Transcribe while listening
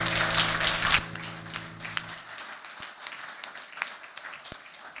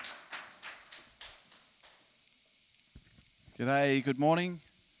G'day, good morning.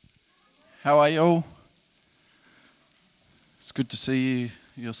 How are you all? It's good to see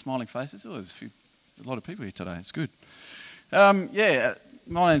your smiling faces. Oh, there's a lot of people here today. It's good. My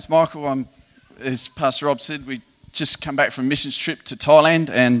name's Michael. As Pastor Rob said, we just come back from a missions trip to Thailand,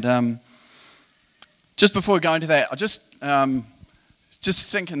 and just before we go into that, I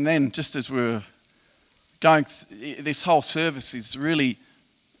just thinking then, just as we're going, this whole service is really,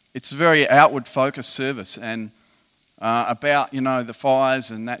 it's a very outward focused service, and about the fires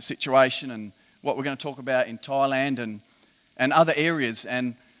and that situation and what we're going to talk about in Thailand and other areas.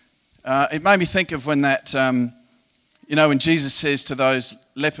 And it made me think of when that, when Jesus says to those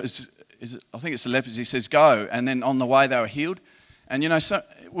lepers, I think it's the lepers, he says, go. And then on the way they were healed. And, so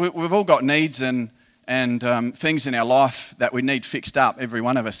we've all got needs and things in our life that we need fixed up, every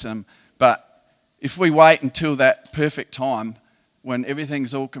one of us. But if we wait until that perfect time when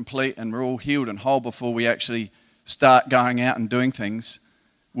everything's all complete and we're all healed and whole before we actually start going out and doing things,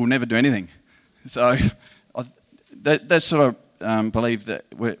 we'll never do anything. So that's sort of believe that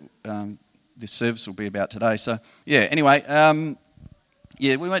this service will be about today. So anyway,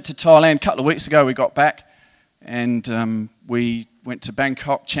 we went to Thailand a couple of weeks ago. We got back and we went to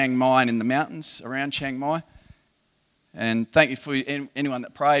Bangkok, Chiang Mai, and in the mountains around Chiang Mai. And thank you for anyone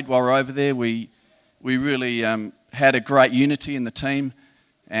that prayed while we're over there. We really had a great unity in the team,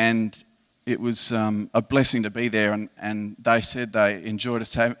 and it was a blessing to be there, and they said they enjoyed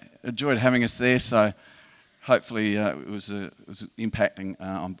having us there. So hopefully it was impacting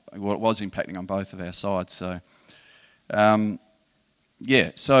impacting on both of our sides. So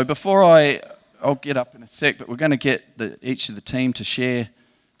So before I'll get up in a sec, but we're going to get each of the team to share.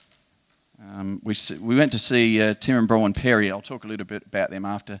 We went to see Tim and Bronwyn Perry. I'll talk a little bit about them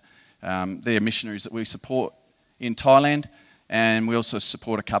after. They're missionaries that we support in Thailand. And we also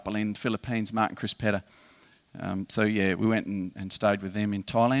support a couple in the Philippines, Mark and Chris Petter. We went and stayed with them in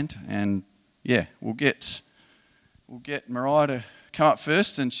Thailand. And we'll get Mariah to come up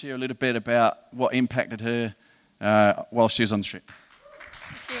first and share a little bit about what impacted her while she was on the trip.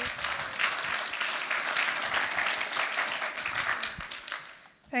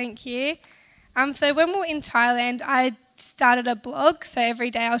 Thank you. So when we were in Thailand, I started a blog. So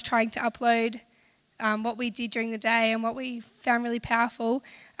every day I was trying to upload what we did during the day and what we found really powerful.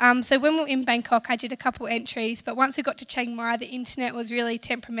 So when we were in Bangkok, I did a couple entries, but once we got to Chiang Mai, the internet was really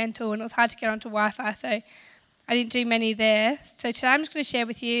temperamental and it was hard to get onto Wi-Fi, so I didn't do many there. So today I'm just going to share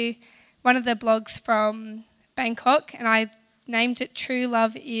with you one of the blogs from Bangkok, and I named it True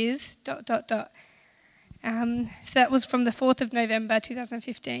Love Is ... So that was from the 4th of November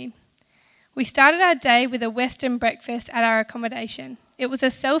 2015. We started our day with a Western breakfast at our accommodation. It was a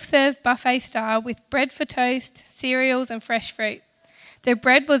self-serve buffet style with bread for toast, cereals and fresh fruit. The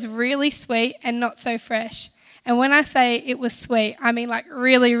bread was really sweet and not so fresh. And when I say it was sweet, I mean like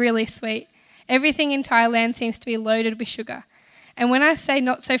really, really sweet. Everything in Thailand seems to be loaded with sugar. And when I say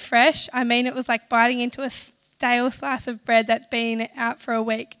not so fresh, I mean it was like biting into a stale slice of bread that's been out for a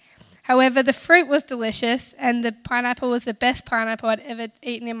week. However, the fruit was delicious and the pineapple was the best pineapple I'd ever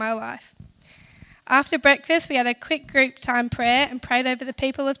eaten in my life. After breakfast, we had a quick group time prayer and prayed over the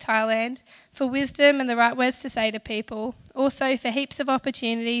people of Thailand for wisdom and the right words to say to people, also for heaps of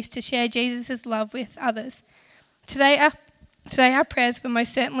opportunities to share Jesus' love with others. Today our prayers were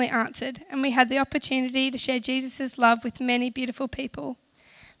most certainly answered, and we had the opportunity to share Jesus' love with many beautiful people.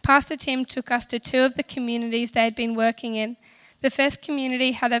 Pastor Tim took us to two of the communities they had been working in. The first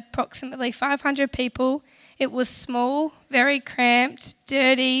community had approximately 500 people. It was small, very cramped,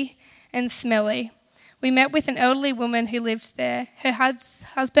 dirty, and smelly. We met with an elderly woman who lived there. Her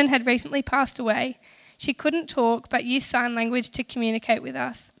husband had recently passed away. She couldn't talk but used sign language to communicate with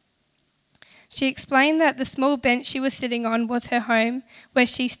us. She explained that the small bench she was sitting on was her home, where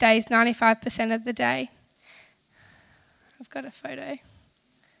she stays 95% of the day. I've got a photo.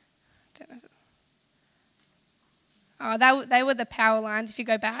 They were the power lines. If you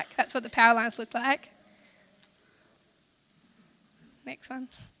go back, that's what the power lines look like. Next one.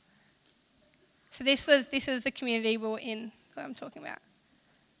 So this is the community we were in that I'm talking about.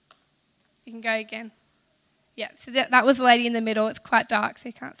 You can go again. Yeah, so that was the lady in the middle. It's quite dark, so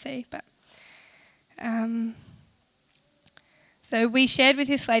you can't see. But so we shared with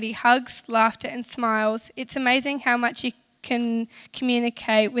this lady hugs, laughter and smiles. It's amazing how much you can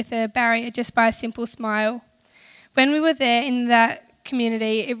communicate with a barrier just by a simple smile. When we were there in that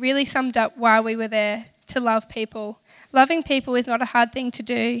community, it really summed up why we were there, to love people. Loving people is not a hard thing to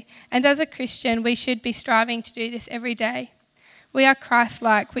do, and as a Christian, we should be striving to do this every day. We are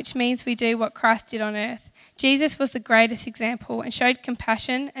Christ-like, which means we do what Christ did on earth. Jesus was the greatest example and showed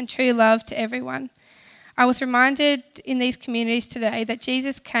compassion and true love to everyone. I was reminded in these communities today that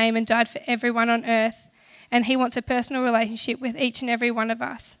Jesus came and died for everyone on earth, and he wants a personal relationship with each and every one of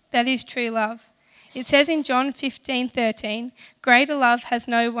us. That is true love. It says in John 15:13, "Greater love has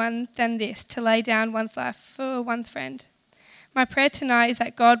no one than this, to lay down one's life for one's friend." My prayer tonight is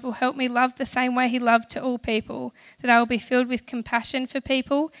that God will help me love the same way he loved to all people, that I will be filled with compassion for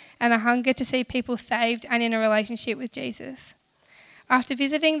people and a hunger to see people saved and in a relationship with Jesus. After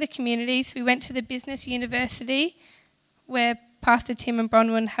visiting the communities, we went to the business university where Pastor Tim and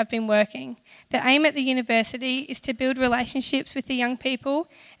Bronwyn have been working. The aim at the university is to build relationships with the young people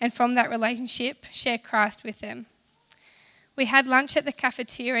and from that relationship, share Christ with them. We had lunch at the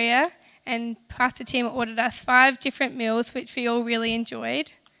cafeteria and Pastor Tim ordered us 5 different meals, which we all really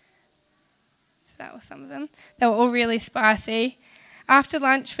enjoyed. So that was some of them. They were all really spicy. After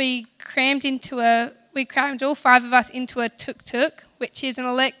lunch, we crammed all 5 of us into a tuk-tuk, which is an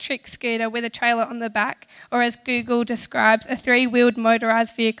electric scooter with a trailer on the back, or as Google describes, a 3-wheeled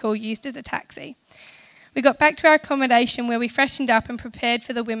motorised vehicle used as a taxi. We got back to our accommodation where we freshened up and prepared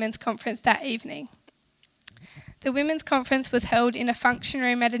for the women's conference that evening. The women's conference was held in a function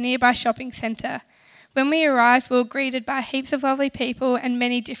room at a nearby shopping centre. When we arrived, we were greeted by heaps of lovely people and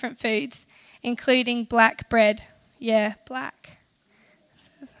many different foods, including black bread. Yeah, black.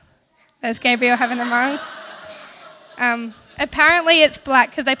 There's Gabriel having a mung. Apparently it's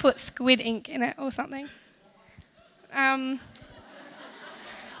black because they put squid ink in it or something.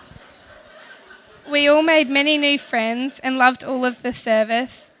 We all made many new friends and loved all of the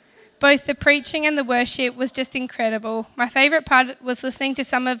service. Both the preaching and the worship was just incredible. My favourite part was listening to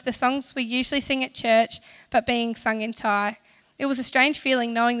some of the songs we usually sing at church, but being sung in Thai. It was a strange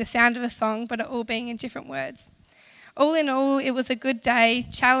feeling knowing the sound of a song, but it all being in different words. All in all, it was a good day,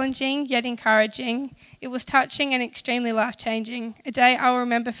 challenging yet encouraging. It was touching and extremely life-changing, a day I will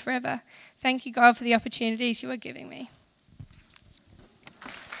remember forever. Thank you, God, for the opportunities you are giving me.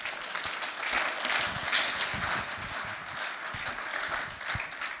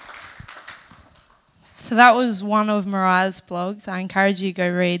 So that was one of Mariah's blogs. I encourage you to go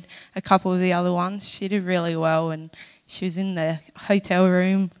read a couple of the other ones. She did really well and she was in the hotel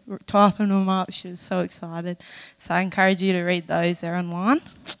room typing them up. She was so excited. So I encourage you to read those. They're online.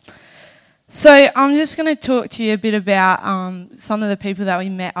 So I'm just going to talk to you a bit about some of the people that we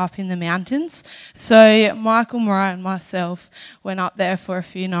met up in the mountains. So Michael, Mariah and myself went up there for a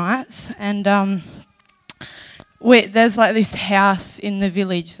few nights and there's like this house in the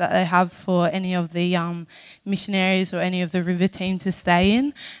village that they have for any of the missionaries or any of the river team to stay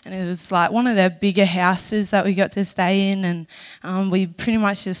in, and it was like one of their bigger houses that we got to stay in, and we pretty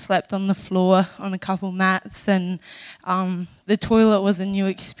much just slept on the floor on a couple mats, and the toilet was a new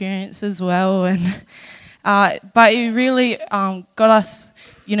experience as well, and but it really got us.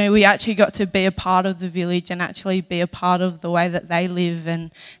 You know, we actually got to be a part of the village and actually be a part of the way that they live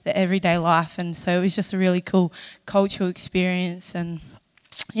and their everyday life. And so it was just a really cool cultural experience. And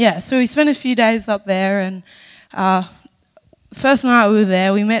yeah, so we spent a few days up there. And first night we were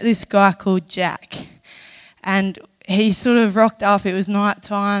there, we met this guy called Jack. And he sort of rocked up. It was night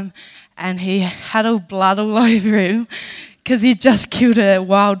time and he had all blood all over him because he'd just killed a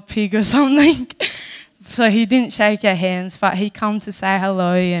wild pig or something. So he didn't shake our hands, but he come to say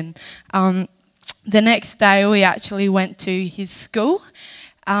hello. And the next day we actually went to his school.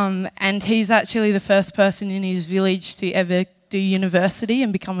 And he's actually the first person in his village to ever do university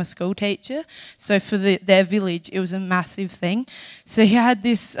and become a school teacher. So for their village, it was a massive thing. So he had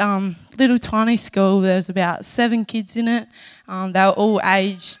this little tiny school. There was about 7 kids in it. They were all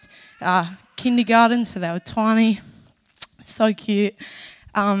aged kindergarten, so they were tiny. So cute.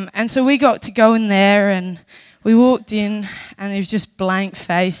 And so we got to go in there and we walked in and it was just blank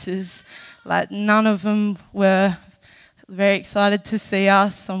faces. Like none of them were very excited to see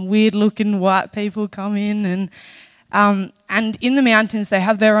us. Some weird looking white people come in and in the mountains they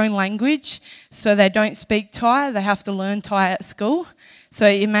have their own language, so they don't speak Thai. They have to learn Thai at school. So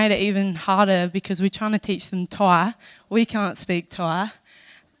it made it even harder because we're trying to teach them Thai. We can't speak Thai.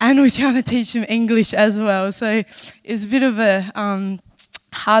 And we're trying to teach them English as well. So it's a bit of a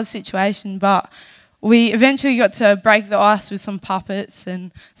hard situation, but we eventually got to break the ice with some puppets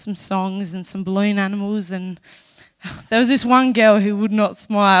and some songs and some balloon animals, and there was this one girl who would not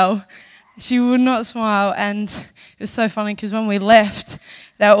smile. She would not smile, and it was so funny because when we left,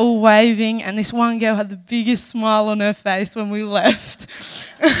 they were all waving, and this one girl had the biggest smile on her face when we left.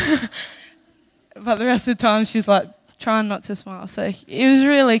 But the rest of the time, she's like trying not to smile, so it was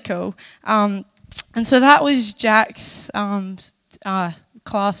really cool. And so that was Jack's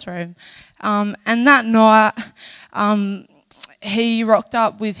classroom, and that night he rocked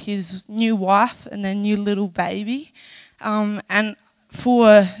up with his new wife and their new little baby. And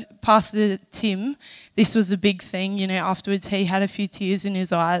for Pastor Tim, this was a big thing. You know, afterwards he had a few tears in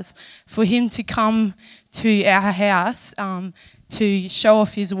his eyes. For him to come to our house to show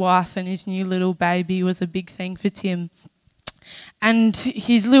off his wife and his new little baby was a big thing for Tim. And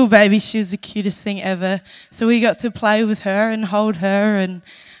his little baby, she was the cutest thing ever. So we got to play with her and hold her.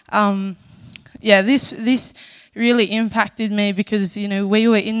 And this really impacted me because, you know, we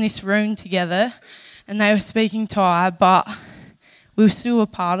were in this room together and they were speaking Thai, but we were still a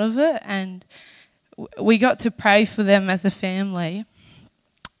part of it. And we got to pray for them as a family.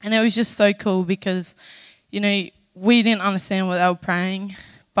 And it was just so cool because, you know, we didn't understand what they were praying,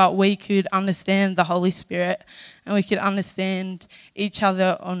 but we could understand the Holy Spirit and we could understand each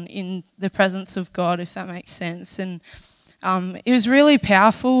other in the presence of God, if that makes sense. And it was really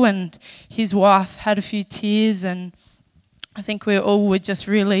powerful, and his wife had a few tears, and I think we all were just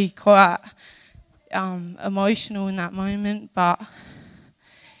really quite emotional in that moment, but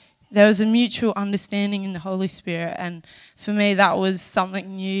there was a mutual understanding in the Holy Spirit, and for me that was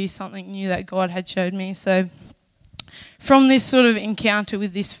something new that God had showed me. So from this sort of encounter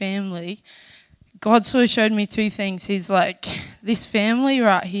with this family, God sort of showed me two things. He's like, this family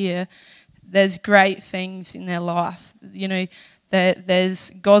right here, there's great things in their life. You know,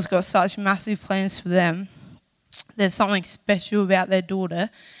 God's got such massive plans for them. There's something special about their daughter.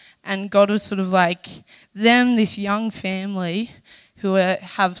 And God was sort of like, them, this young family who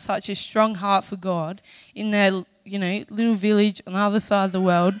have such a strong heart for God in their, you know, little village on the other side of the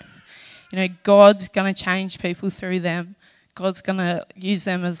world. You know, God's going to change people through them. God's going to use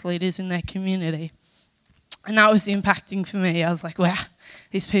them as leaders in their community. And that was impacting for me. I was like, wow,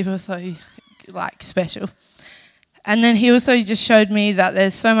 these people are so, like, special. And then he also just showed me that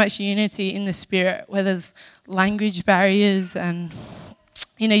there's so much unity in the Spirit, where there's language barriers and,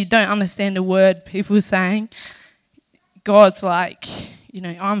 you know, you don't understand a word people are saying. God's like, you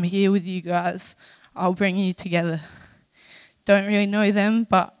know, I'm here with you guys. I'll bring you together. Don't really know them,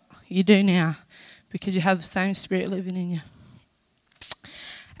 but you do now because you have the same Spirit living in you.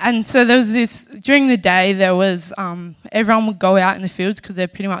 And so there was this, during the day there was, everyone would go out in the fields because they're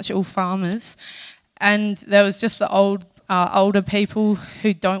pretty much all farmers. And there was just the older people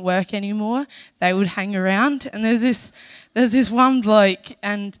who don't work anymore. They would hang around. And there's this one bloke,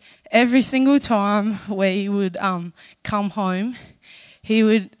 and every single time we would come home, he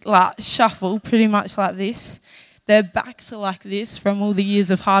would like shuffle pretty much like this. Their backs are like this from all the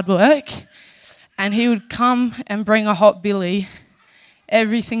years of hard work. And he would come and bring a hot billy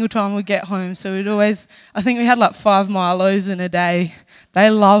every single time we get home. So we'd always, I think we had like 5 Milos in a day. They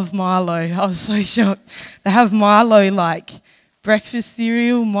love Milo. I was so shocked. They have Milo like breakfast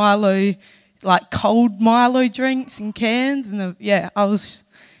cereal, Milo like cold Milo drinks in cans. And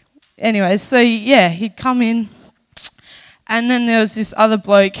anyways, so yeah, he'd come in. And then there was this other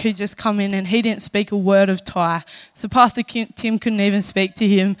bloke who just come in and he didn't speak a word of Thai. So Pastor Tim couldn't even speak to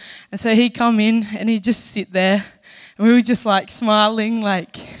him. And so he'd come in and he'd just sit there. And we were just like smiling,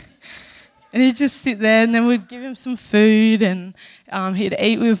 like, and he'd just sit there, and then we'd give him some food, and he'd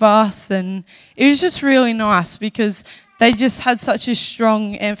eat with us. And it was just really nice because they just had such a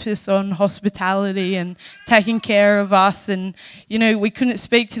strong emphasis on hospitality and taking care of us. And, you know, we couldn't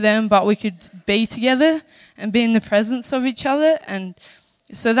speak to them, but we could be together and be in the presence of each other. And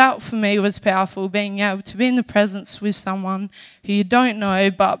so that for me was powerful, being able to be in the presence with someone who you don't know,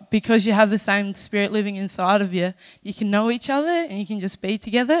 but because you have the same Spirit living inside of you, you can know each other and you can just be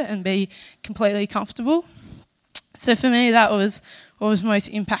together and be completely comfortable. So for me, that was what was most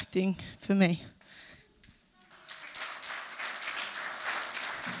impacting for me.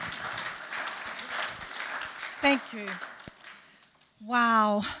 Thank you.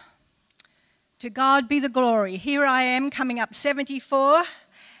 Wow. To God be the glory. Here I am coming up 74,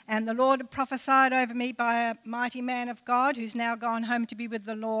 and the Lord had prophesied over me by a mighty man of God who's now gone home to be with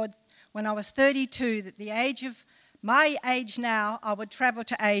the Lord when I was 32, that my age now, I would travel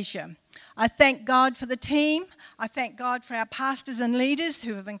to Asia. I thank God for the team. I thank God for our pastors and leaders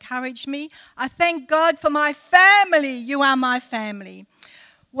who have encouraged me. I thank God for my family. You are my family.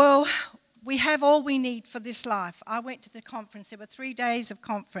 Well, we have all we need for this life. I went to the conference. There were 3 days of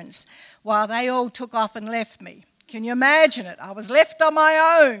conference while they all took off and left me. Can you imagine it? I was left on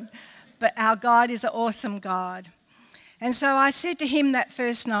my own. But our God is an awesome God. And so I said to him that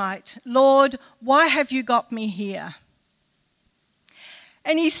first night, Lord, why have you got me here?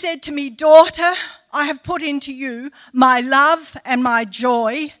 And he said to me, daughter, I have put into you my love and my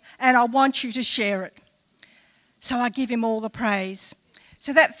joy, and I want you to share it. So I give him all the praise.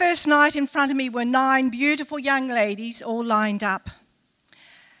 So that first night in front of me were 9 beautiful young ladies all lined up.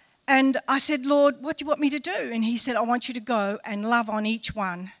 And I said, Lord, what do you want me to do? And he said, I want you to go and love on each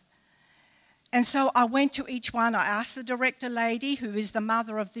one. And so I went to each one. I asked the director lady, who is the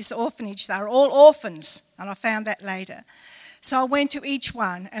mother of this orphanage. They're all orphans, and I found that later. So I went to each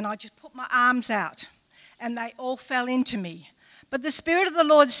one, and I just put my arms out, and they all fell into me. But the Spirit of the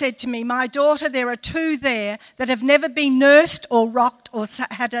Lord said to me, my daughter, there are 2 there that have never been nursed or rocked or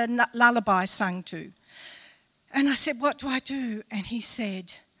had a lullaby sung to. And I said, what do I do? And he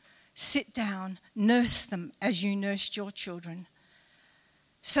said, sit down, nurse them as you nursed your children.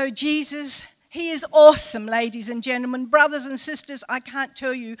 So Jesus, he is awesome, ladies and gentlemen, brothers and sisters. I can't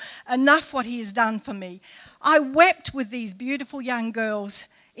tell you enough what he has done for me. I wept with these beautiful young girls.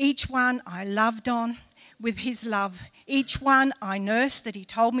 Each one I loved on with his love. Each one I nursed that he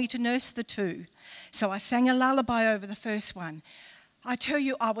told me to nurse the 2. So I sang a lullaby over the first one. I tell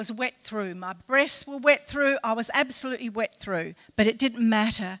you, I was wet through. My breasts were wet through. I was absolutely wet through. But it didn't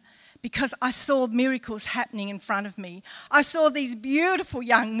matter, because I saw miracles happening in front of me. I saw these beautiful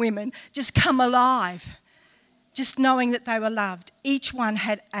young women just come alive, just knowing that they were loved. Each one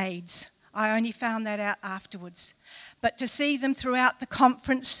had AIDS. I only found that out afterwards. But to see them throughout the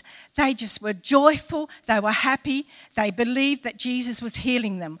conference, they just were joyful, they were happy, they believed that Jesus was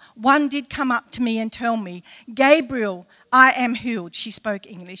healing them. One did come up to me and tell me, Gabriel, I am healed. She spoke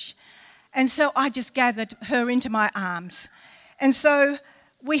English. And so I just gathered her into my arms. And so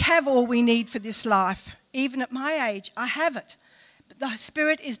we have all we need for this life. Even at my age, I have it. But the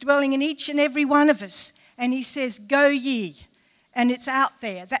Spirit is dwelling in each and every one of us. And he says, go ye. And it's out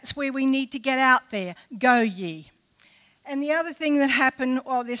there. That's where we need to get out there. Go ye. And the other thing that happened,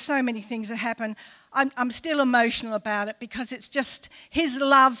 well, there's so many things that happen. I'm still emotional about it, because it's just his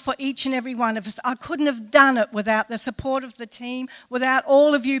love for each and every one of us. I couldn't have done it without the support of the team, without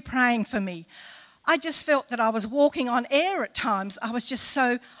all of you praying for me. I just felt that I was walking on air at times. I was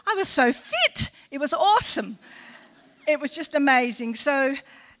so fit. It was awesome. It was just amazing. So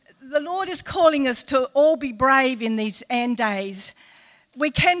the Lord is calling us to all be brave in these end days. We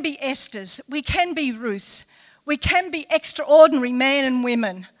can be Esthers. We can be Ruths. We can be extraordinary men and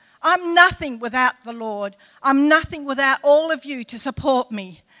women. I'm nothing without the Lord. I'm nothing without all of you to support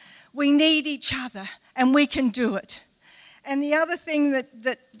me. We need each other, and we can do it. And the other thing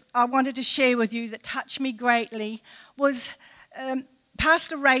that I wanted to share with you that touched me greatly was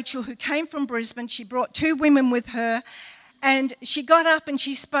Pastor Rachel, who came from Brisbane. She brought 2 women with her, and she got up and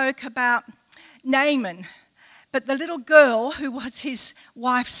she spoke about Naaman. But the little girl who was his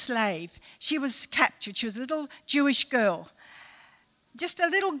wife's slave, she was captured. She was a little Jewish girl, just a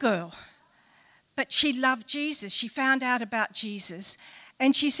little girl. But she loved Jesus. She found out about Jesus.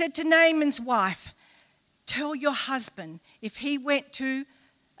 And she said to Naaman's wife, tell your husband, if he went to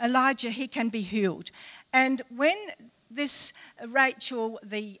Elijah, he can be healed. And when this Rachel,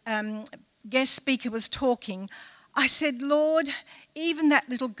 the guest speaker, was talking, I said, Lord, even that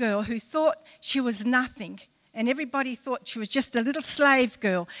little girl who thought she was nothing, and everybody thought she was just a little slave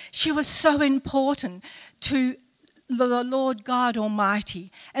girl, she was so important to the Lord God Almighty.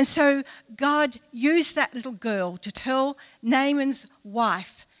 And so God used that little girl to tell Naaman's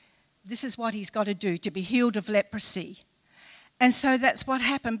wife, this is what he's got to do to be healed of leprosy. And so that's what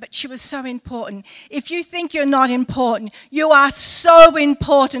happened. But she was so important. If you think you're not important, you are so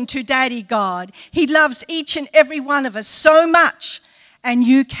important to Daddy God. He loves each and every one of us so much. And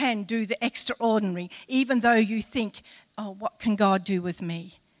you can do the extraordinary, even though you think, oh, what can God do with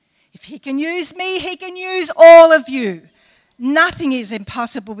me? If he can use me, he can use all of you. Nothing is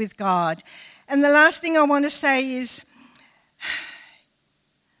impossible with God. And the last thing I want to say is,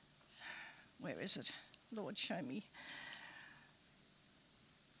 where is it? Lord, show me.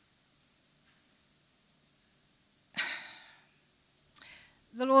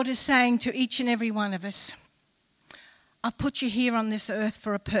 The Lord is saying to each and every one of us, I've put you here on this earth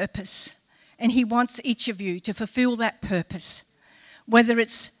for a purpose, and he wants each of you to fulfill that purpose. Whether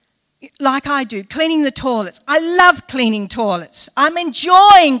it's like I do, cleaning the toilets. I love cleaning toilets. I'm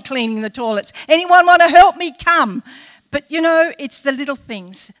enjoying cleaning the toilets. Anyone want to help me? Come. But you know, it's the little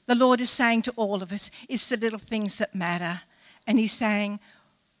things. The Lord is saying to all of us, it's the little things that matter. And he's saying,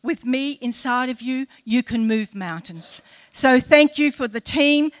 with me inside of you, you can move mountains. So thank you for the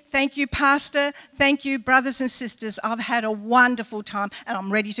team. Thank you, Pastor. Thank you, brothers and sisters. I've had a wonderful time, and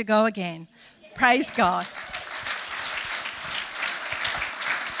I'm ready to go again. Praise God.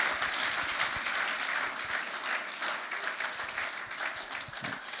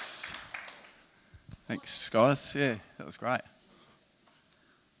 Thanks, guys. Yeah, that was great.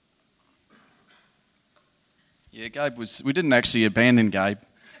 Yeah, Gabe was. We didn't actually abandon Gabe.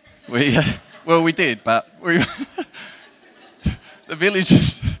 We did, but the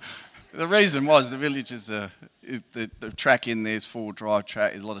villages. The reason was the villages. The track in there's 4-wheel-drive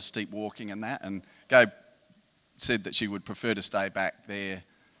track. There's a lot of steep walking and that. And Gabe said that she would prefer to stay back there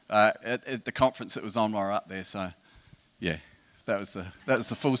at the conference that was on while we were up there. So, yeah, that was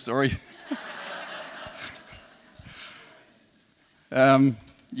the full story.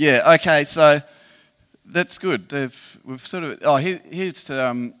 Yeah. Okay. So that's good. We've sort of. Oh, here's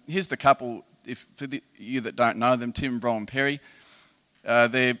the couple. For you that don't know them, Tim, Brian, Perry.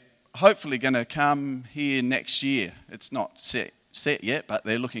 They're hopefully going to come here next year. It's not set yet, but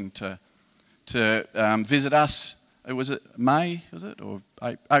they're looking to visit us. Was it May? Was it or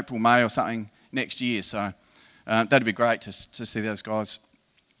April, May or something next year? So that'd be great to see those guys.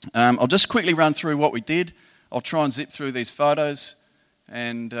 I'll just quickly run through what we did. I'll try and zip through these photos,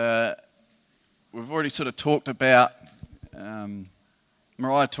 and we've already sort of talked about.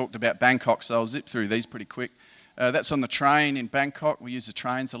 Mariah talked about Bangkok, so I'll zip through these pretty quick. That's on the train in Bangkok. We use the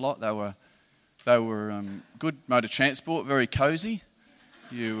trains a lot. They were good mode of transport, very cosy.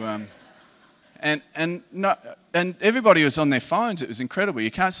 And everybody was on their phones. It was incredible.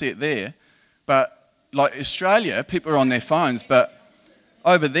 You can't see it there, but like Australia, people are on their phones. But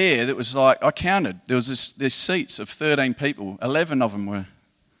over there, it was like I counted. There's seats of 13 people. 11 of them were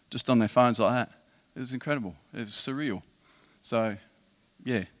just on their phones like that. It was incredible. It was surreal. So,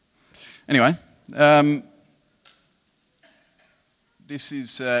 yeah. Anyway. This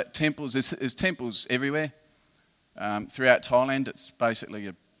is temples. There's temples everywhere throughout Thailand. It's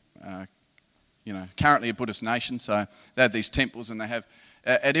basically currently a Buddhist nation. So they have these temples, and they have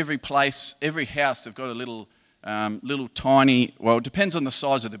at every place, every house, they've got a little tiny. Well, it depends on the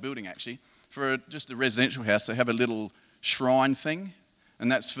size of the building actually. For just a residential house, they have a little shrine thing,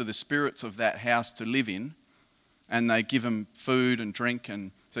 and that's for the spirits of that house to live in. And they give them food and drink,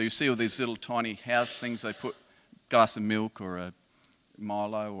 and so you see all these little tiny house things. They put a glass of milk or a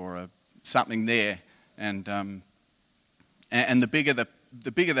Milo or something there, and the bigger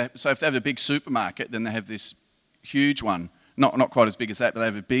so if they have a big supermarket, then they have this huge one, not quite as big as that, but they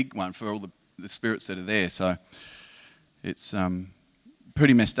have a big one for all the spirits that are there. So it's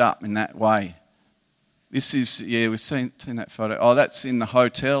pretty messed up in that way. This is we've seen that photo. Oh, that's in the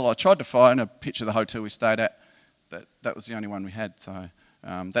hotel. I tried to find a picture of the hotel we stayed at. That was the only one we had. So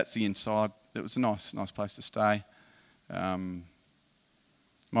that's the inside. It was a nice place to stay.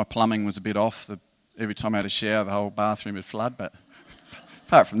 My plumbing was a bit off. Every time I had a shower, the whole bathroom would flood. But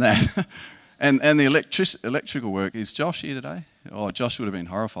apart from that, and the electrical work, is Josh here today? Oh, Josh would have been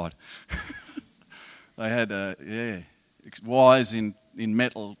horrified. They had wires in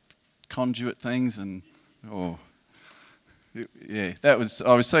metal conduit things, and that was.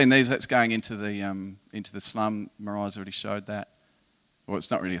 I was seeing these. That's going into the slum. Mariah's already showed that. Well,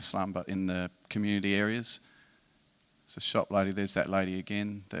 it's not really a slum, but in the community areas. It's a shop lady. There's that lady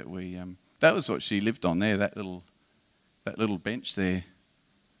again that we. That was what she lived on there. That little bench there.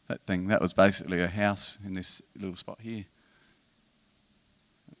 That thing. That was basically a house in this little spot here.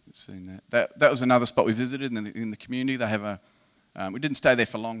 Seen that. That was another spot we visited in the community. They have we didn't stay there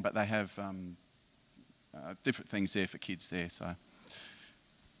for long, but they have different things there for kids there. So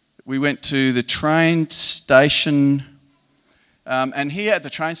we went to the train station, and here at the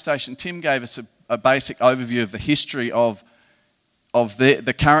train station, Tim gave us a basic overview of the history of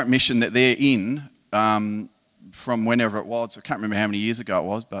the current mission that they're in from whenever it was. I can't remember how many years ago it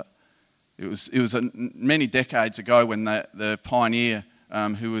was, but it was many decades ago when the pioneer,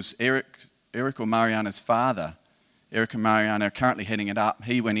 who was Eric or Mariana's father, Eric and Mariana are currently heading it up.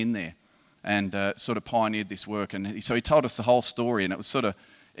 He went in there and sort of pioneered this work, and so he told us the whole story. And it was sort of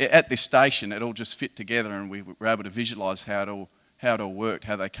at this station, it all just fit together, and we were able to visualise how it all worked,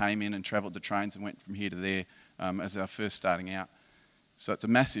 how they came in and travelled the trains and went from here to there as they were first starting out. So it's a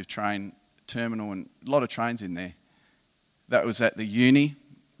massive train terminal and a lot of trains in there. That was at the uni.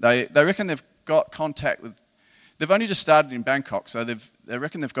 They reckon they've got contact with. They've only just started in Bangkok, so they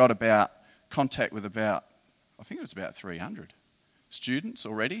reckon they've got contact with about, I think it was about 300 students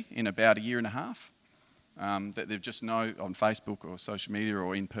already in about a year and a half that they've just know on Facebook or social media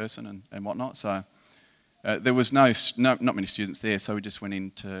or in person and whatnot. So there was not many students there, so we just went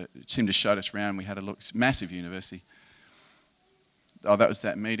in Tim just showed us around. We had a look. It's a massive university. Oh, that was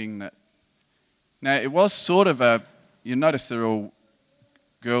that meeting that. Now it was sort of you notice they're all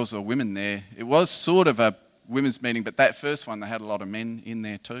girls or women there. It was sort of a women's meeting, but that first one they had a lot of men in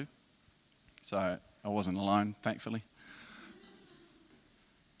there too. So I wasn't alone, thankfully.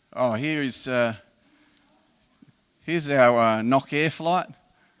 Oh, here's our Nok Air flight.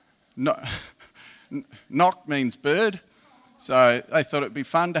 Knock means bird. So they thought it'd be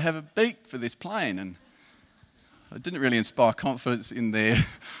fun to have a beak for this plane, and it didn't really inspire confidence in their,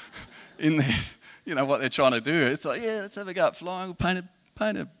 what they're trying to do. It's like, yeah, let's have a go at flying. We'll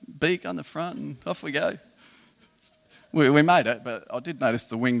paint a beak on the front, and off we go. We made it, but I did notice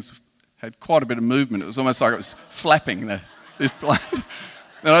the wings had quite a bit of movement. It was almost like it was flapping this plane.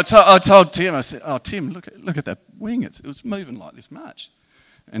 And I told Tim, I said, "Oh, Tim, look at that wing. It was moving like this much."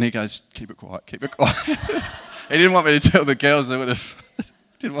 And he goes, keep it quiet. He didn't want me to tell the girls. They would have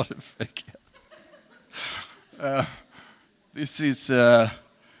didn't want to freak out. This is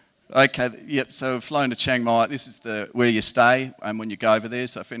okay. Yep. So we've flown to Chiang Mai. This is where you stay, and when you go over there.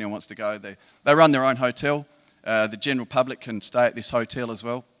 So if anyone wants to go, they run their own hotel. The general public can stay at this hotel as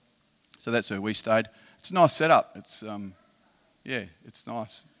well. So that's where we stayed. It's a nice setup. It's it's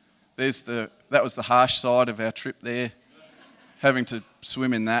nice. That was the harsh side of our trip there. Having to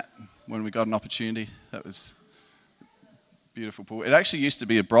swim in that when we got an opportunity, that was a beautiful pool. It actually used to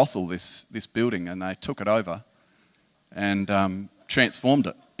be a brothel, this building, and they took it over and transformed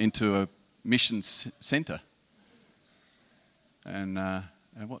it into a mission centre. And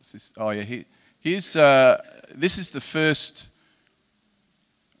what's this? Oh yeah, here's this is the first.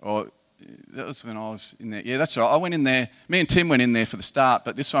 That was when I was in there. Yeah, that's right. I went in there. Me and Tim went in there for the start,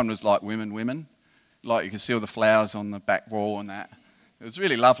 but this one was like women. Like you can see all the flowers on the back wall and that. It was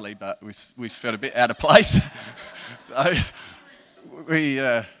really lovely, but we felt a bit out of place. So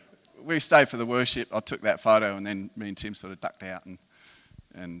we stayed for the worship. I took that photo, and then me and Tim sort of ducked out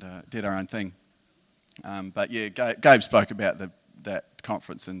and did our own thing. But yeah, Gabe spoke about that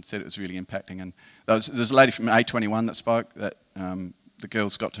conference and said it was really impacting. And there's a lady from A21 that spoke that the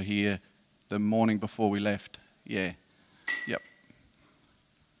girls got to hear the morning before we left. Yeah. Yep.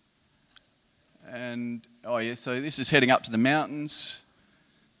 And, so this is heading up to the mountains.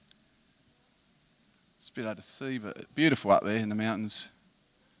 It's a bit hard to see, but beautiful up there in the mountains.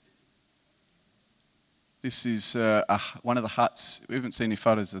 This is one of the huts. We haven't seen any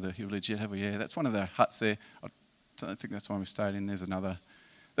photos of the village yet, have we? Yeah, that's one of the huts there. I don't think that's one we stayed in. There's another.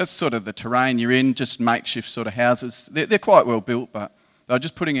 That's sort of the terrain you're in, just makeshift sort of houses. They're quite well built, but they're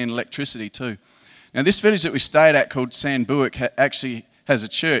just putting in electricity too. Now, this village that we stayed at called San Buik actually has a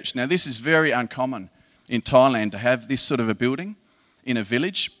church. Now, this is very uncommon in Thailand to have this sort of a building in a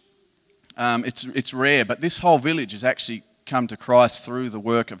village. It's rare, but this whole village has actually come to Christ through the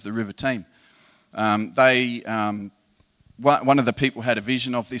work of the River team. One of the people had a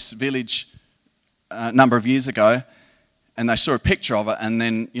vision of this village a number of years ago, and they saw a picture of it, and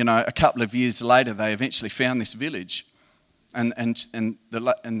then a couple of years later they eventually found this village, and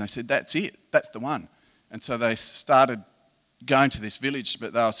they said, "That's it, that's the one." And so they started going to this village,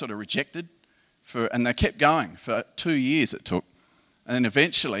 but they were sort of rejected and they kept going for 2 years it took, and then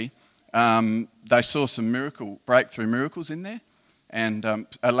eventually they saw some breakthrough miracles in there, and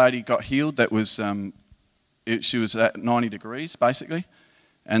a lady got healed that was she was at 90 degrees basically,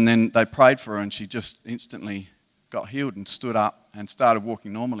 and then they prayed for her and she just instantly got healed and stood up and started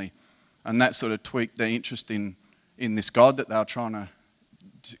walking normally, and that sort of tweaked their interest in this God that they were trying to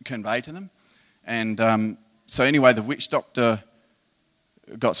convey to them. And so anyway, the witch doctor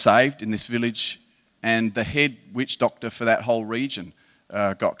got saved in this village, and the head witch doctor for that whole region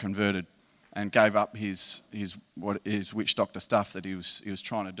got converted and gave up his witch doctor stuff that he was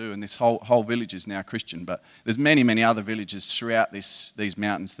trying to do. And this whole village is now Christian. But there's many other villages throughout these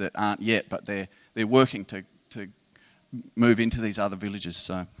mountains that aren't yet, but they're working to move into these other villages.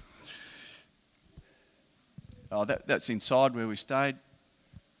 So that's inside where we stayed.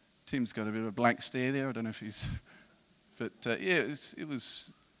 Tim's got a bit of a blank stare there. I don't know if he's... But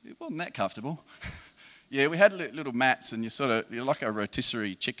it wasn't that comfortable. Yeah, we had little mats, and you're like a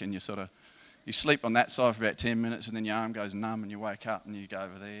rotisserie chicken. You sleep on that side for about 10 minutes, and then your arm goes numb, and you wake up, and you go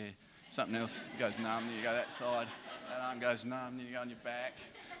over there. Something else goes numb, and you go that side. That arm goes numb, and you go on your back.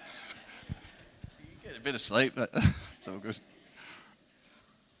 You get a bit of sleep, but it's all good.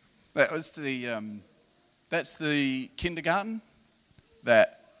 That was that's the kindergarten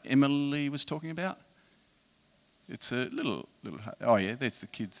that Emily was talking about. It's a little. Oh yeah, there's the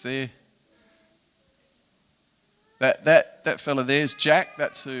kids there. That fella there's Jack.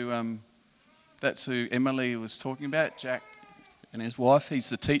 That's who Emily was talking about. Jack and his wife. He's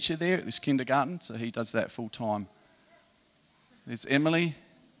the teacher there at this kindergarten, so he does that full time. There's Emily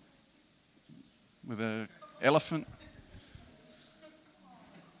with an elephant.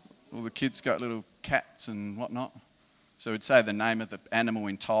 All the kids got little cats and whatnot. So we'd say the name of the animal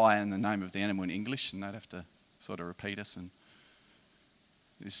in Thai and the name of the animal in English, and they'd have to sort of repeat us. And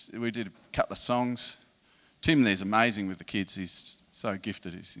we did a couple of songs. Tim there's amazing with the kids. He's so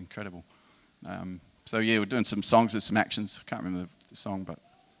gifted. He's incredible. So yeah, we're doing some songs with some actions. I can't remember the song, but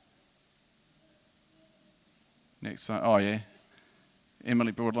next song. Oh yeah,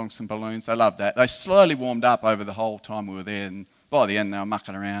 Emily brought along some balloons. They loved that. They slowly warmed up over the whole time we were there, and by the end they were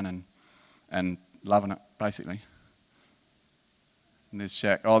mucking around and loving it basically. And there's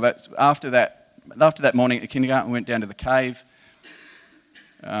Shaq. Oh, that's after that morning at the kindergarten, we went down to the cave.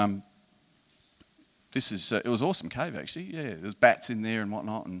 It was an awesome cave actually. Yeah, there's bats in there and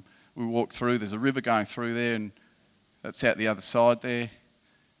whatnot, and we walked through. There's a river going through there, and that's out the other side there.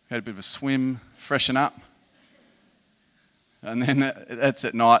 Had a bit of a swim, freshen up, and then that's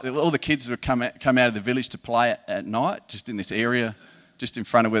at night. All the kids would come out of the village to play at night, just in this area, just in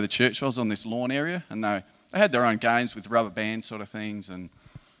front of where the church was, on this lawn area, and they had their own games with rubber band sort of things and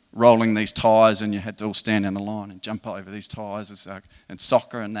rolling these tyres, and you had to all stand in a line and jump over these tyres and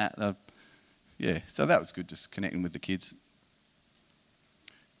soccer and that. Yeah, so that was good, just connecting with the kids.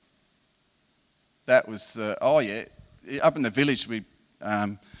 That was, up in the village we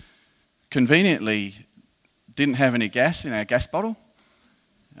conveniently didn't have any gas in our gas bottle.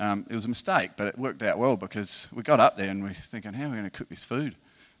 It was a mistake, but it worked out well because we got up there and we're thinking, how are we going to cook this food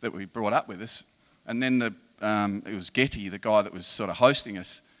that we brought up with us? And then it was Getty, the guy that was sort of hosting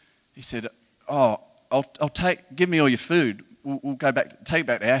us. He said, give me all your food. We'll take it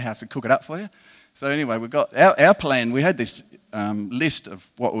back to our house and cook it up for you. So anyway, we got our plan. We had this list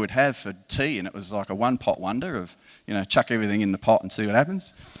of what we would have for tea, and it was like a one-pot wonder of, chuck everything in the pot and see what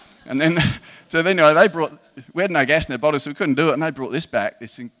happens. And then, we had no gas in our bottle, so we couldn't do it, and they brought this back,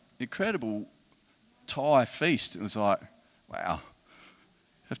 this incredible Thai feast. It was like, wow,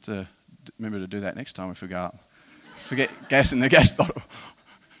 have to remember to do that next time if we go up. Forget gas in the gas bottle.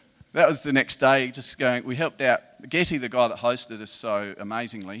 That was the next day, we helped out, Getty, the guy that hosted us so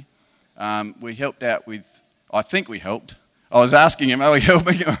amazingly, we helped out with, I think we helped. I was asking him, are we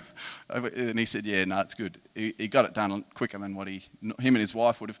helping? And he said, yeah, no, it's good. He got it done quicker than what him and his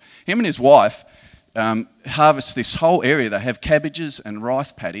wife would have. Him and his wife harvest this whole area. They have cabbages and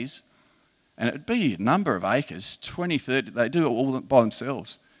rice paddies, and it'd be a number of acres, 20, 30, they do it all by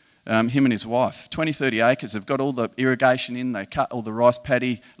themselves. Him and his wife, 20, 30 acres. They've got all the irrigation in, they cut all the rice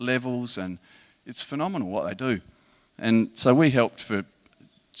paddy levels, and it's phenomenal what they do. And so we helped for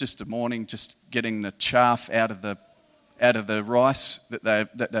just a morning, just getting the chaff out of the rice that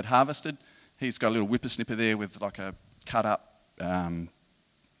they'd harvested. He's got a little whippersnipper there with like a cut up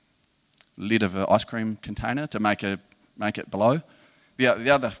lid of an ice cream container to make it blow. The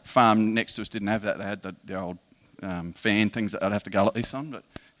other farm next to us didn't have that. They had the old fan things that I'd have to go like this on, but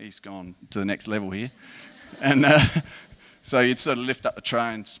he's gone to the next level here. And so you'd sort of lift up the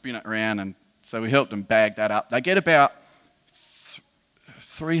tray and spin it around, and so we helped them bag that up. They get about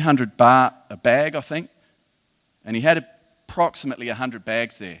 300 baht a bag, I think, and he had approximately 100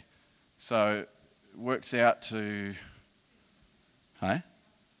 bags there. So it works out to, hey?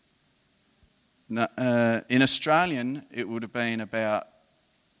 No, in Australian, it would have been about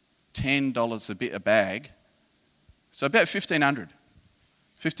 $10 a bit a bag. So about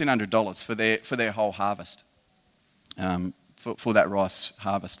 $1,500 for their whole harvest, for that rice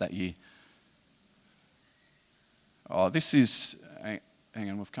harvest that year. Oh, this is, hang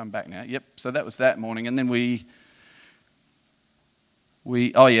on, we've come back now. Yep, so that was that morning, and then we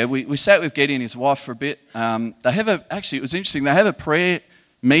sat with Getty and his wife for a bit. It was interesting. They have a prayer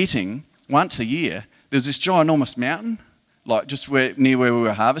meeting once a year. There's this ginormous mountain, like just near where we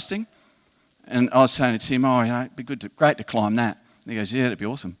were harvesting. And I was saying to Tim, it'd be great to climb that. And he goes, yeah, it'd be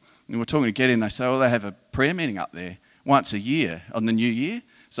awesome. And we're talking to Getty, and they say, they have a prayer meeting up there once a year on the New Year.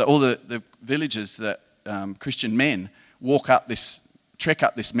 So all the villagers that Christian men trek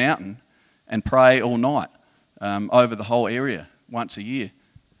up this mountain and pray all night over the whole area once a year.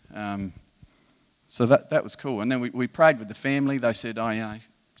 So that was cool. And then we prayed with the family. They said,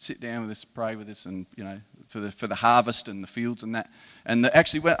 sit down with us, pray with us, and for the harvest and the fields and that. And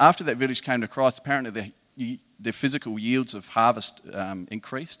after that village came to Christ, apparently the physical yields of harvest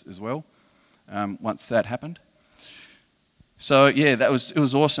increased as well once that happened. So yeah, it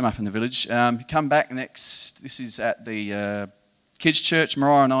was awesome up in the village. Come back next. This is at the kids' church.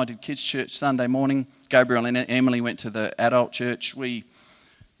 Mariah and I did kids' church Sunday morning. Gabriel and Emily went to the adult church. We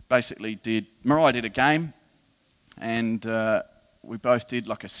basically Mariah did a game, and we both did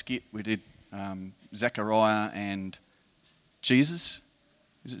like a skit. We did Zechariah and Jesus.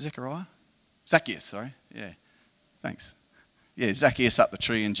 Is it Zechariah? Zacchaeus, sorry. Yeah, thanks. Yeah, Zacchaeus up the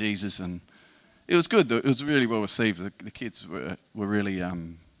tree and Jesus, and it was good. It was really well received. The kids were really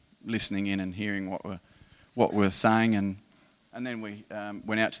listening in and hearing what we're saying, and then we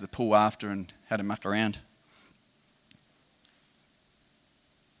went out to the pool after and had a muck around.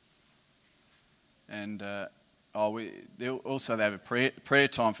 And they have a prayer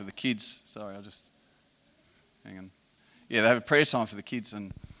time for the kids. Sorry, I'll just hang on. Yeah, they have a prayer time for the kids,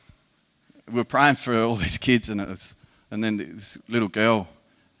 and we were praying for all these kids, and then this little girl,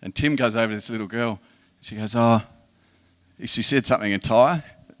 and Tim goes over to this little girl. She goes, she said something in Thai,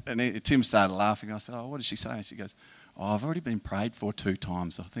 and Tim started laughing. I said, what did she say? And she goes, I've already been prayed for 2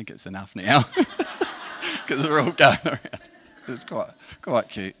 times. I think it's enough now. Because we're all going around. It was quite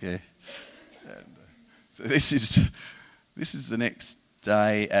cute, yeah. And, so this is the next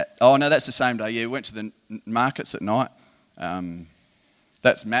day that's the same day. Yeah, we went to the markets at night.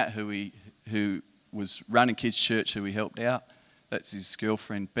 That's Matt, who was running Kids Church, who we helped out. That's his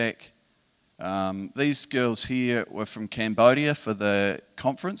girlfriend, Beck. These girls here were from Cambodia for the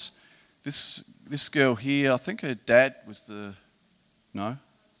conference. This girl here, I think her dad was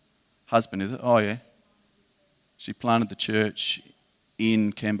husband, is it? Oh, yeah. She planted the church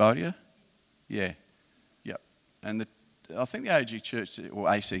in Cambodia. Yeah. Yep. And I think the AG Church, or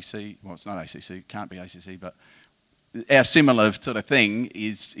ACC, well, it's not ACC, it can't be ACC, but our similar sort of thing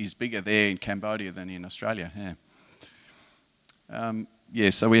is bigger there in Cambodia than in Australia, yeah.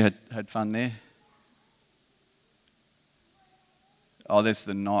 So we had fun there. Oh, there's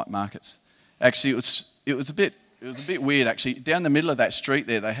the night markets. Actually, it was a bit weird. Actually, down the middle of that street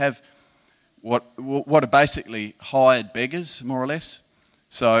there, they have what are basically hired beggars, more or less.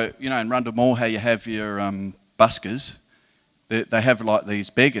 So in Rundle Mall, how you have your buskers, they have like these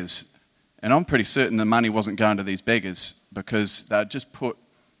beggars, and I'm pretty certain the money wasn't going to these beggars because they'd just put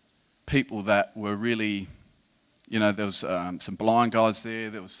people that were really, there was some blind guys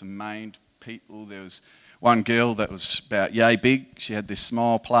there was some maimed people, there was one girl that was about yay big. She had this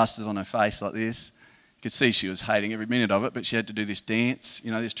smile plastered on her face like this. You could see she was hating every minute of it, but she had to do this dance,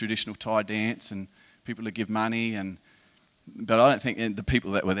 this traditional Thai dance, and people would give money. But I don't think the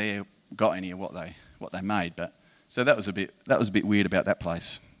people that were there got any of what they made. But so that was a bit weird about that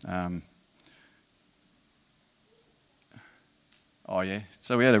place.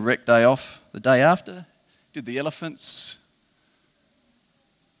 So we had a rec day off the day after. Did the elephants.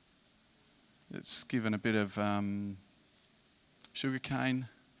 It's given a bit of sugar cane.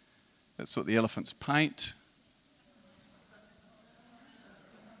 That's what the elephants paint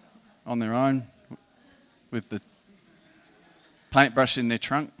on their own with the paintbrush in their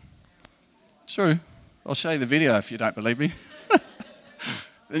trunk. True. I'll show you the video if you don't believe me.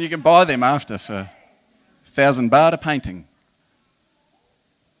 Then you can buy them after for 1,000 baht a painting.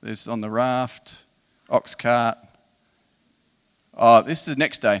 There's on the raft, ox cart. Oh, this is the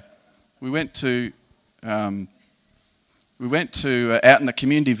next day. We went to out in the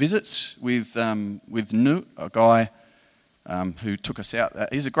community visits with Nu, a guy who took us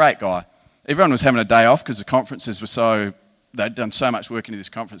out. He's a great guy. Everyone was having a day off because the conferences were they'd done so much work into this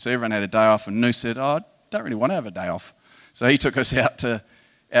conference. So everyone had a day off, and Nu said, I don't really want to have a day off. So he took us out to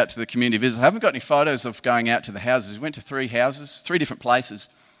the community visits. I haven't got any photos of going out to the houses. We went to 3 houses, 3 different places.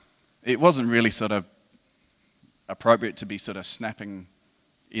 It wasn't really sort of appropriate to be sort of snapping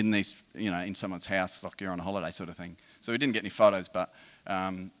in these, in someone's house like you're on a holiday sort of thing. So we didn't get any photos, but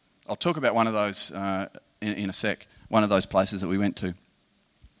I'll talk about one of those in a sec, one of those places that we went to.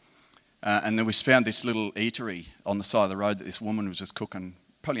 And then we found this little eatery on the side of the road that this woman was just cooking,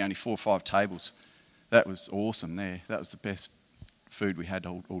 probably only 4 or 5 tables. That was awesome there. That was the best food we had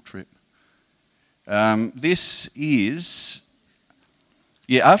all trip. This is,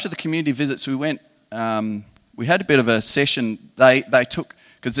 after the community visits we went, we had a bit of a session. They took,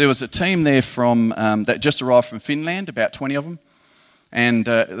 because there was a team there from that just arrived from Finland, about 20 of them, and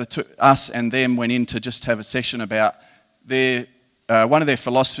they took us and them went in to just have a session about one of their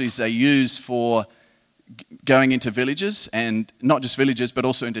philosophies they use for going into villages, and not just villages but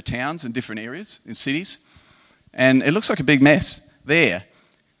also into towns and different areas in cities. And it looks like a big mess there.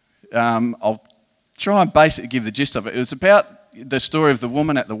 I'll try and basically give the gist of it. It was about the story of the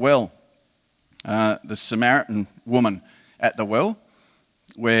woman at the well, the Samaritan woman at the well,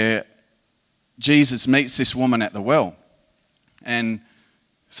 where Jesus meets this woman at the well. And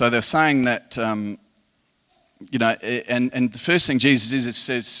so they're saying that, and the first thing Jesus is, it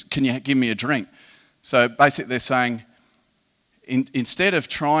says, can you give me a drink? So basically they're saying, instead of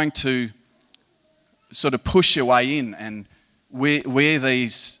trying to sort of push your way in and we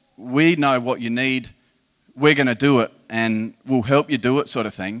know what you need, we're going to do it and we'll help you do it sort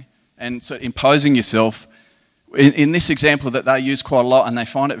of thing. And so imposing yourself, in this example that they use quite a lot and they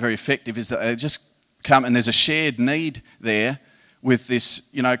find it very effective, is that they just come and there's a shared need there with this,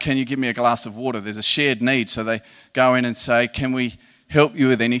 can you give me a glass of water? There's a shared need. So they go in and say, can we help you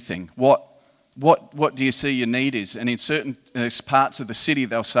with anything? What what do you see your need is? And in certain parts of the city,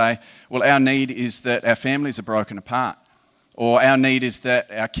 they'll say, well, our need is that our families are broken apart, or our need is that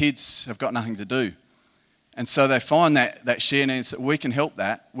our kids have got nothing to do. And so they find that share needs, that we can help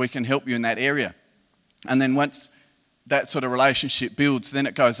that, we can help you in that area. And then once that sort of relationship builds, then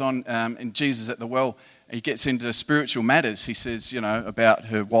it goes on, in Jesus at the well, he gets into spiritual matters. He says, about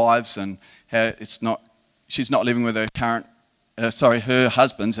her wives and how she's not living with her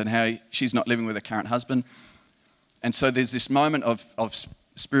husbands, and how she's not living with her current husband. And so there's this moment of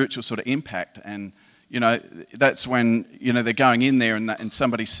spiritual sort of impact, and that's when they're going in there and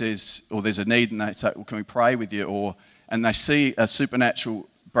somebody says, or there's a need, and they say, well, can we pray with you? And they see a supernatural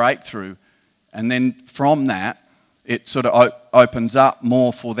breakthrough, and then from that it sort of opens up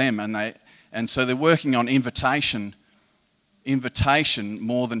more for them, and so they're working on invitation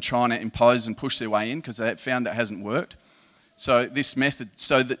more than trying to impose and push their way in, because they found that hasn't worked. So this method,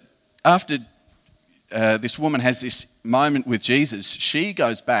 so that after this woman has this moment with Jesus, she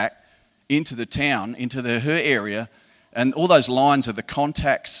goes back into the town, into her area, and all those lines are the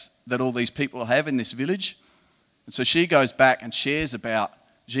contacts that all these people have in this village. And so she goes back and shares about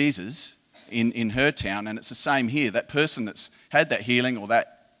Jesus in her town, and it's the same here. That person that's had that healing or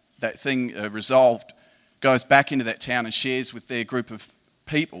that thing resolved goes back into that town and shares with their group of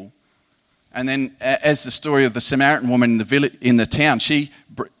people. And then, as the story of the Samaritan woman in the village, in the town,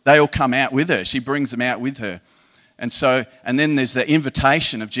 they all come out with her. She brings them out with her. And then there's the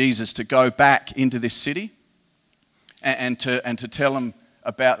invitation of Jesus to go back into this city and to tell them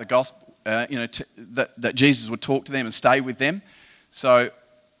about the gospel, that Jesus would talk to them and stay with them. So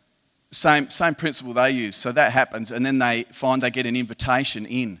same principle they use. So that happens, and then they find they get an invitation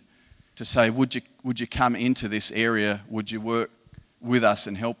in to say, would you come into this area? Would you work with us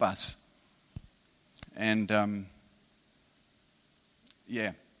and help us? And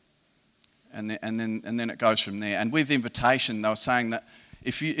And then it goes from there. And with invitation, they were saying that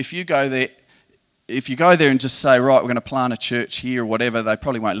if you go there and just say, right, we're going to plant a church here or whatever, they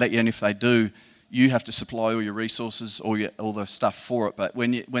probably won't let you. And if they do, you have to supply all your resources, all the stuff for it. But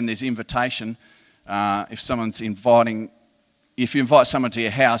when there's invitation, if you invite someone to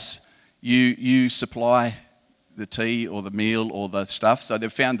your house, you supply the tea or the meal or the stuff. So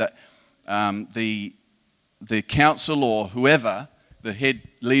they've found that the council or whoever, the head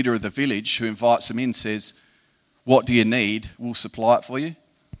leader of the village who invites them in, says, what do you need? We'll supply it for you.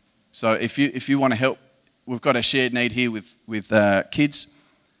 So if you want to help, we've got a shared need here with kids.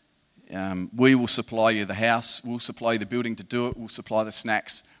 We will supply you the house. We'll supply you the building to do it. We'll supply the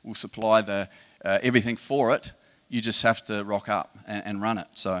snacks. We'll supply the everything for it. You just have to rock up and run it.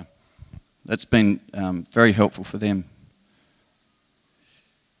 So that's been very helpful for them.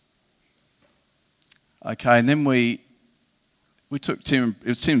 Okay, and then we took Tim. It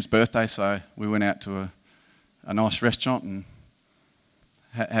was Tim's birthday, so we went out to a nice restaurant and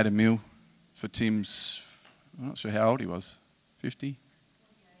had a meal for Tim's. I'm not sure how old he was. 50?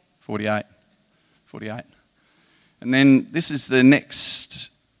 48. And then this is the next.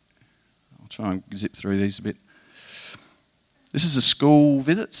 I'll try and zip through these a bit. This is the school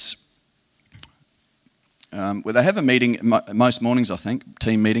visits. Where they have a meeting most mornings, I think,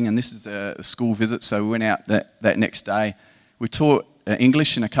 team meeting, and this is a school visit. So we went out that next day. We taught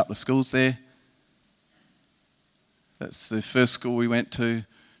English in a couple of schools there. That's the first school we went to.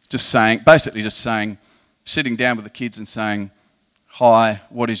 Just saying, sitting down with the kids and saying, "Hi,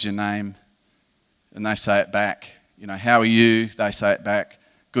 what is your name?" And they say it back. "How are you?" They say it back.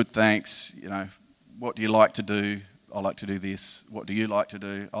 "Good, thanks." "What do you like to do?" "I like to do this." "What do you like to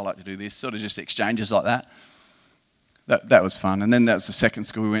do?" "I like to do this." Sort of just exchanges like that. That was fun. And then that was the second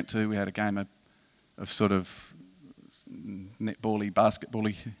school we went to. We had a game of sort of netball-y,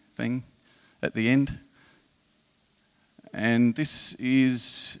 basketball-y thing at the end. And this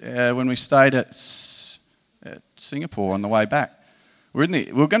is when we stayed at Singapore on the way back. We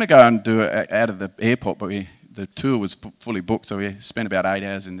were going to go and do it out of the airport, but the tour was fully booked, so we spent about 8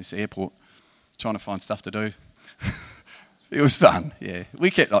 hours in this airport trying to find stuff to do. It was fun, yeah.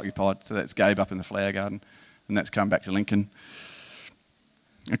 We kept occupied, so that's Gabe up in the flower garden, and that's come back to Lincoln.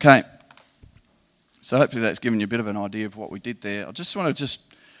 Okay, so hopefully that's given you a bit of an idea of what we did there. I just want to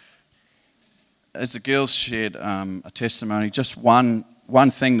as the girls shared a testimony, just one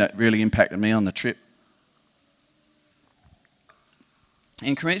thing that really impacted me on the trip.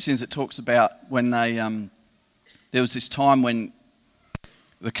 In Corinthians, it talks about when there was this time when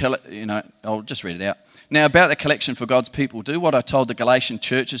I'll just read it out. "Now about the collection for God's people, do what I told the Galatian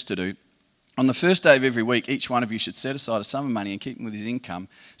churches to do. On the first day of every week, each one of you should set aside a sum of money and keep it with his income,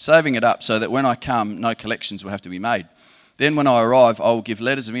 saving it up so that when I come, no collections will have to be made. Then when I arrive, I will give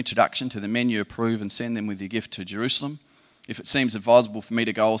letters of introduction to the men you approve and send them with your gift to Jerusalem. If it seems advisable for me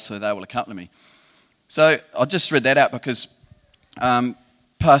to go also, they will accompany me. So I just read that out because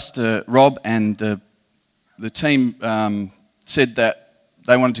Pastor Rob and the team said that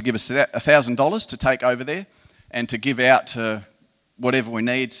they wanted to give us $1,000 to take over there and to give out to whatever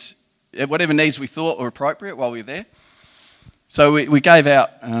needs we thought were appropriate while we were there. So we gave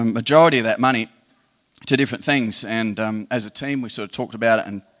out majority of that money to different things, and as a team we sort of talked about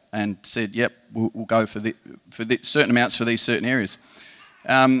it and said, yep, we'll go for certain amounts for these certain areas.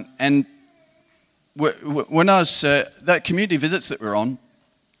 And when I was that community visits that we're on,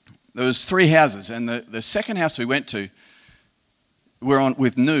 there was 3 houses, and the second house we went to, we're on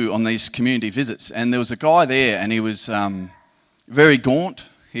with New on these community visits, and there was a guy there, and he was very gaunt.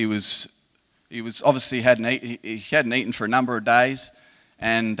 He was obviously hadn't eaten for a number of days,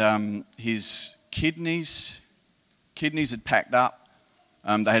 and his kidneys had packed up.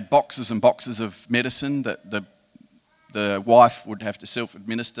 They had boxes and boxes of medicine that the wife would have to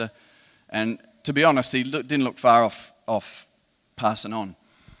self-administer, and to be honest, he didn't look far off passing on.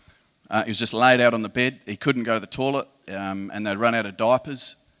 He was just laid out on the bed. He couldn't go to the toilet, and they'd run out of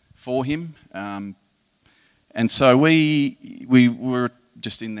diapers for him. And so we were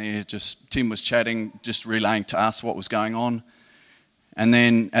just in there, Tim was chatting, just relaying to us what was going on. And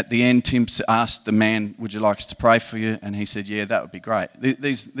then at the end, Tim asked the man, would you like us to pray for you? And he said, yeah, that would be great.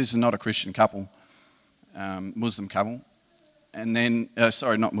 This is not a Christian couple, Muslim couple. And then,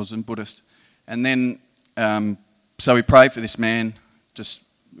 sorry, not Muslim, Buddhist. And then, so we prayed for this man,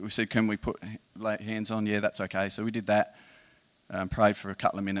 we said, can we lay hands on? Yeah, that's okay. So we did that, prayed for a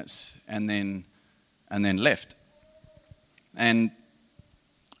couple of minutes, and then left. And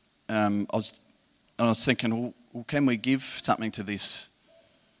I was thinking, well, can we give something to this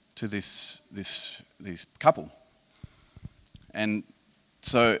couple? And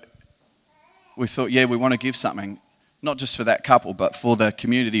so we thought, yeah, we want to give something, not just for that couple, but for the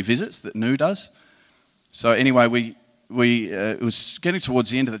community visits that New does. So anyway, it was getting towards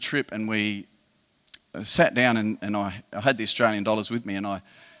the end of the trip, and we sat down, and I had the Australian dollars with me, and I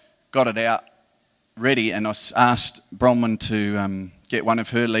got it out ready, and I asked Bronwyn to get one of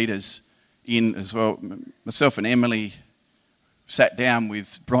her leaders in as well. Myself and Emily sat down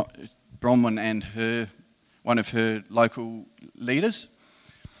with Bronwyn and one of her local leaders,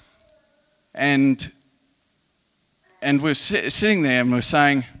 and we're sitting there, and we're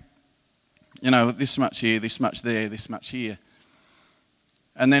saying, this much here, this much there, this much here.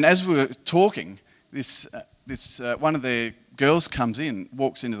 And then as we were talking, this one of the girls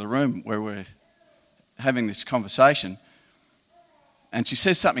walks into the room where we're having this conversation, and she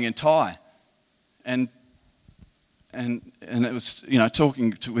says something in Thai, and it was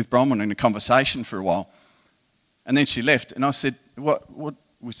talking with Bronwyn in a conversation for a while, and then she left, and I said, what?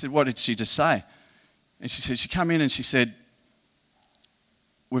 We said, what did she just say? And she said, she come in and she said,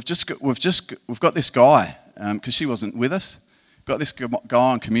 we've got this guy, because she wasn't with us, got this guy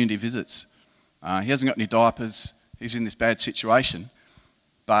on community visits. He hasn't got any diapers. He's in this bad situation,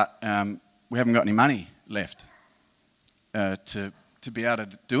 but we haven't got any money left to be able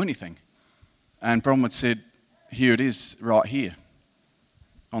to do anything. And Bronwyn said, here it is, right here,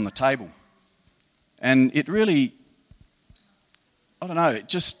 on the table. And it really, I don't know, it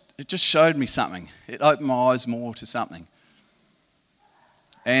just showed me something. It opened my eyes more to something.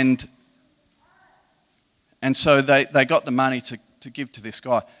 And so they got the money to give to this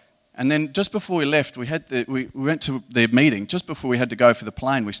guy. And then just before we left, we went to their meeting. Just before we had to go for the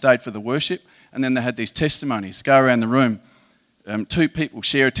plane, we stayed for the worship, and then they had these testimonies go around the room. 2 people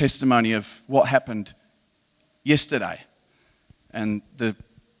share a testimony of what happened yesterday. And the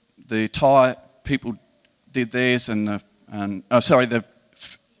Thai people did theirs, the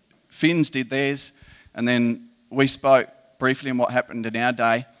Finns did theirs, and then we spoke briefly on what happened in our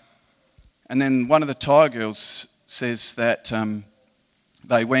day. And then one of the Thai girls says that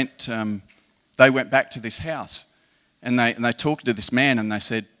they went back to this house, and they talked to this man, and they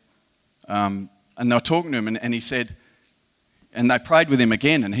said, and they were talking to him, and he said, and they prayed with him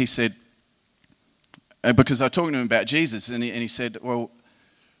again, and he said, because they were talking to him about Jesus, and he said,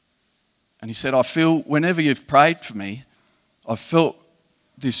 I feel whenever you've prayed for me, I've felt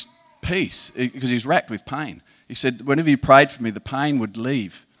this peace, because he's racked with pain. He said, whenever you prayed for me, the pain would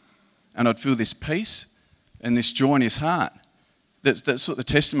leave, and I'd feel this peace and this joy in his heart. That's what the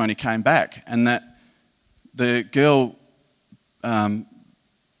testimony came back, and that the girl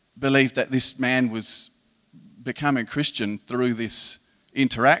believed that this man was becoming Christian through this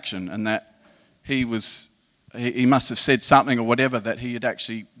interaction, and that he must have said something or whatever, that he had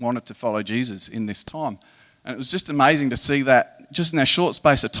actually wanted to follow Jesus in this time. And it was just amazing to see that, just in that short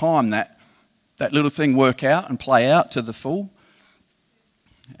space of time, that little thing work out and play out to the full.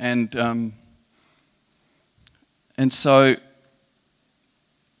 And so,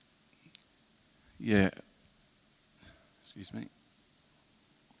 yeah, excuse me.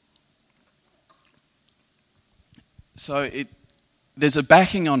 So there's a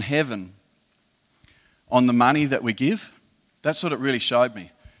backing on heaven on the money that we give. That's what it really showed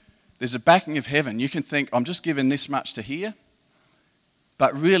me. There's a backing of heaven. You can think, I'm just giving this much to here,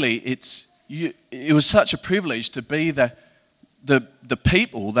 but really it was such a privilege to be the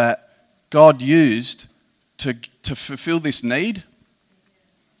people that God used to fulfill this need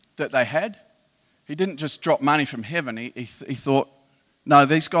that they had. He didn't just drop money from heaven. He thought, no,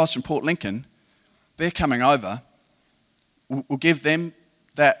 these guys from Port Lincoln, they're coming over. We'll give them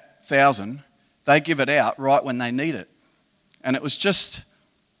that 1,000. They give it out right when they need it. And it was just,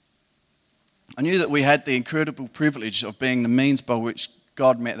 I knew that we had the incredible privilege of being the means by which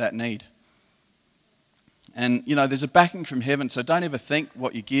God met that need. And, you know, there's a backing from heaven, so don't ever think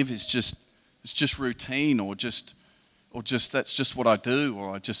what you give is just routine or just that's just what I do,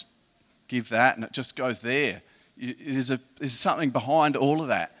 or I just give that and it just goes there. There's something behind all of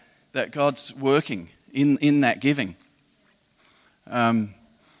that God's working in that giving.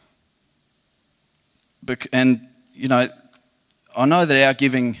 And, you know, I know that our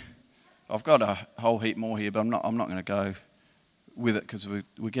giving, I've got a whole heap more here, but I'm not going to go with it because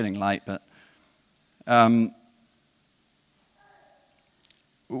we're getting late. But our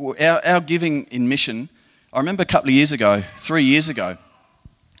giving in mission, I remember a couple of years ago, 3 years ago,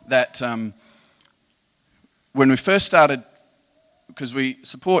 that when we first started, because we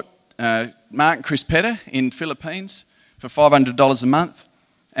support Mark and Chris Petter in Philippines for $500 a month,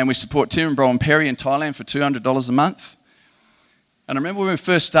 and we support Tim and Brian Perry in Thailand for $200 a month. And I remember when we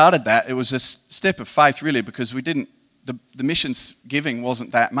first started that, it was a step of faith really, because the missions giving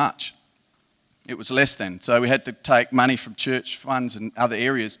wasn't that much. It was less than. So we had to take money from church funds and other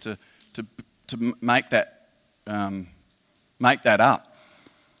areas to make that up.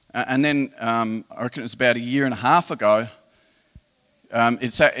 And then I reckon it was about a year and a half ago,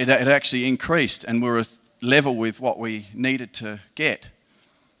 it actually increased, and we were level with what we needed to get.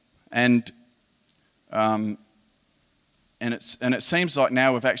 And it seems like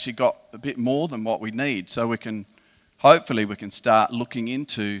now we've actually got a bit more than what we need, so hopefully we can start looking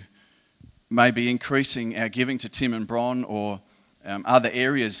into maybe increasing our giving to Tim and Bron, or other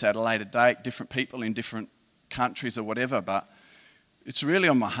areas at a later date, different people in different countries or whatever. But it's really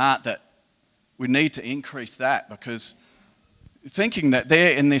on my heart that we need to increase that, because thinking that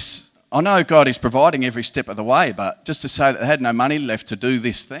they're in this, I know God is providing every step of the way, but just to say that they had no money left to do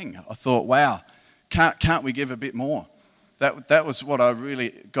this thing, I thought, wow, can't we give a bit more? That was what I really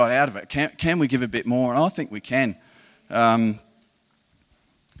got out of it. Can we give a bit more? And I think we can.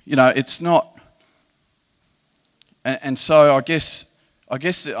 You know, it's not, and so I guess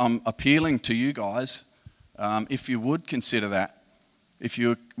I'm appealing to you guys, if you would consider that, if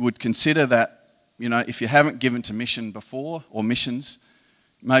you would consider that, you know, if you haven't given to mission before or missions,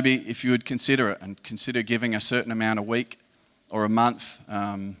 maybe if you would consider it and consider giving a certain amount a week or a month,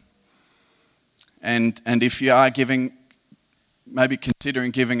 and if you are giving, maybe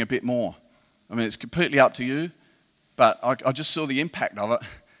considering giving a bit more. I mean, it's completely up to you, but I just saw the impact of it,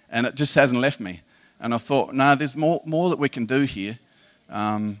 and it just hasn't left me. And I thought, no, there's more that we can do here.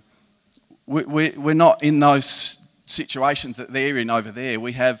 We're not in those situations that they're in over there.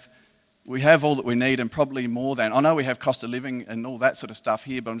 We have all that we need, and probably more than. I know we have cost of living and all that sort of stuff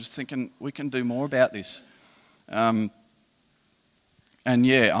here, but I'm just thinking we can do more about this. And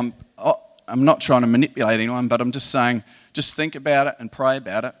yeah, I'm not trying to manipulate anyone, but I'm just saying, just think about it and pray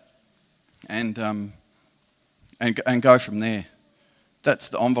about it, and go from there. That's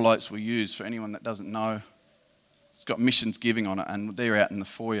the envelopes we use for anyone that doesn't know. It's got missions giving on it, and they're out in the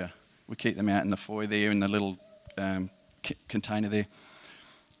foyer. We keep them out in the foyer there in the little container there.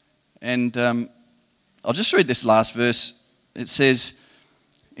 And I'll just read this last verse. It says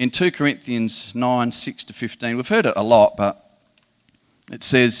in 2 Corinthians 9, 6-15, we've heard it a lot, but it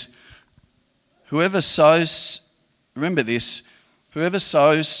says, whoever sows, remember this, whoever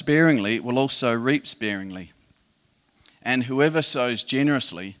sows sparingly will also reap sparingly. And whoever sows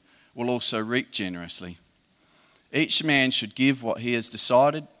generously will also reap generously. Each man should give what he has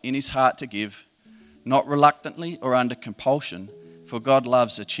decided in his heart to give, not reluctantly or under compulsion, for God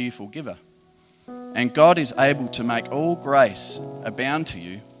loves a cheerful giver. And God is able to make all grace abound to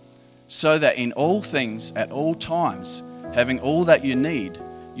you, so that in all things at all times, having all that you need,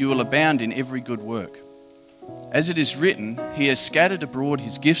 you will abound in every good work. As it is written, he has scattered abroad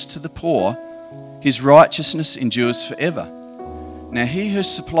his gifts to the poor, His righteousness endures forever. Now he who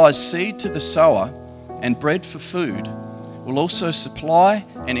supplies seed to the sower and bread for food will also supply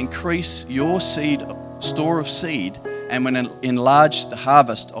and increase your store of seed and will enlarge the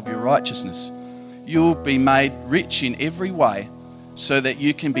harvest of your righteousness. You will be made rich in every way so that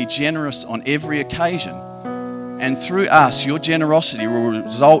you can be generous on every occasion. And through us, your generosity will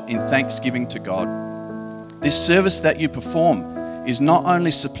result in thanksgiving to God. This service that you perform is not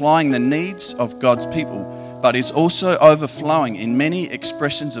only supplying the needs of God's people, but is also overflowing in many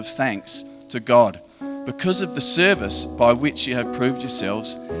expressions of thanks to God. Because of the service by which you have proved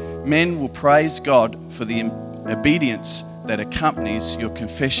yourselves, men will praise God for the obedience that accompanies your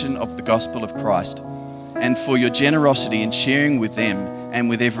confession of the gospel of Christ, and for your generosity in sharing with them and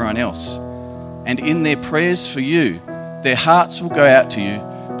with everyone else. And in their prayers for you, their hearts will go out to you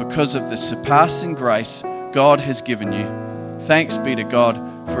because of the surpassing grace God has given you. Thanks be to God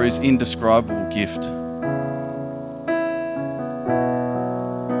for his indescribable gift.